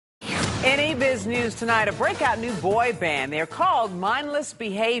In Ebiz news tonight, a breakout new boy band. They're called Mindless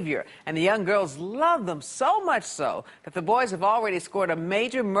Behavior, and the young girls love them so much so that the boys have already scored a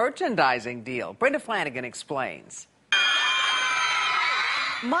major merchandising deal. Brenda Flanagan explains.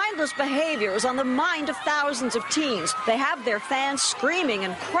 Mindless Behavior is on the mind of thousands of teens. They have their fans screaming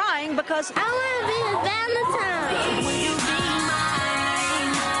and crying because I want to be a Valentine. Will you be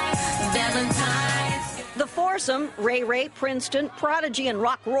my Valentine? The foursome, Ray Ray, Princeton, Prodigy, and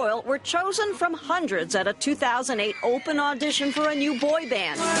Rock Royal, were chosen from hundreds at a 2008 open audition for a new boy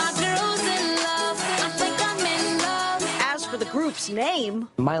band. My girl's in love. I think I'm in love. As for the group's name,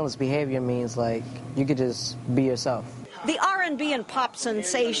 Mindless Behavior means like you could just be yourself. the R&B and pop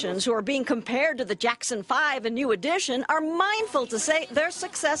sensations who are being compared to the Jackson 5 and New Edition are mindful to say their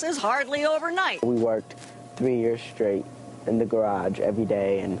success is hardly overnight. We worked 3 years straight in the garage every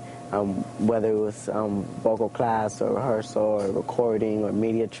day, and whether it was vocal class or rehearsal or recording or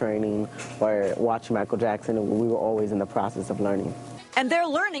media training or watching Michael Jackson, we were always in the process of learning. And their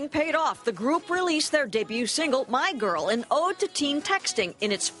learning paid off. The group released their debut single, My Girl, an ode to teen texting.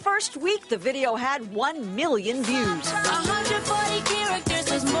 In its first week, the video had 1 million views. 140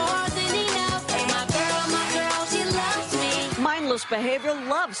 characters is more than enough. My girl, she loves me. Mindless Behavior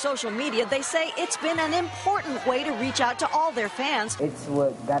loves social media. They say it's been an important way to reach out to all their fans. It's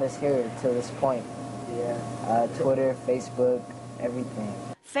what got us here to this point. Yeah. Twitter, Facebook, everything.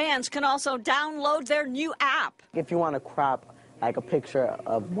 Fans can also download their new app. If you want to crop like a picture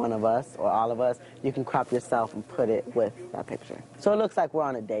of one of us or all of us, you can crop yourself and put it with that picture. So it looks like we're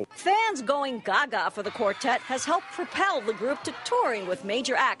on a date. Fans going gaga for the quartet has helped propel the group to touring with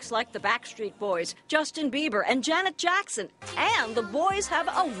major acts like the Backstreet Boys, Justin Bieber, and Janet Jackson. And the boys have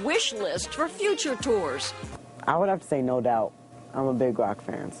a wish list for future tours. I would have to say No Doubt. I'm a big rock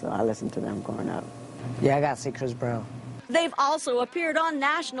fan, so I listened to them growing up. Yeah, I got to see Chris Brown. They've also appeared on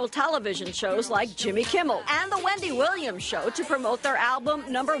national television shows like Jimmy Kimmel and The Wendy Williams Show to promote their album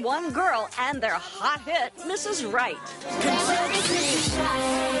 #1 Girl and their hot hit, Mrs. Right.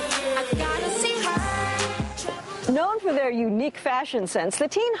 I gotta see her. Known for their unique fashion sense, the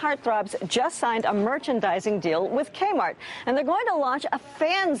teen heartthrobs just signed a merchandising deal with Kmart, and they're going to launch a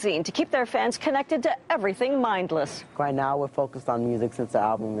fanzine to keep their fans connected to everything Mindless. Right now we're focused on music since the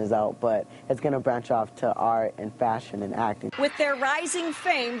album is out, but it's going to branch off to art and fashion and acting. With their rising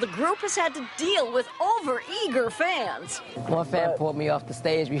fame, the group has had to deal with over-eager fans. One fan pulled me off the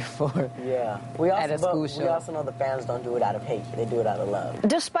stage before. Yeah. At a school show. We also know the fans don't do it out of hate. They do it out of love.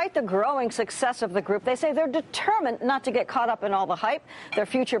 Despite the growing success of the group, they say they're determined not to get caught up in all the hype. Their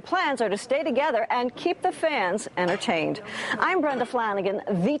future plans are to stay together and keep the fans entertained. I'm Brenda Flanagan,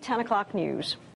 the 10 o'clock news.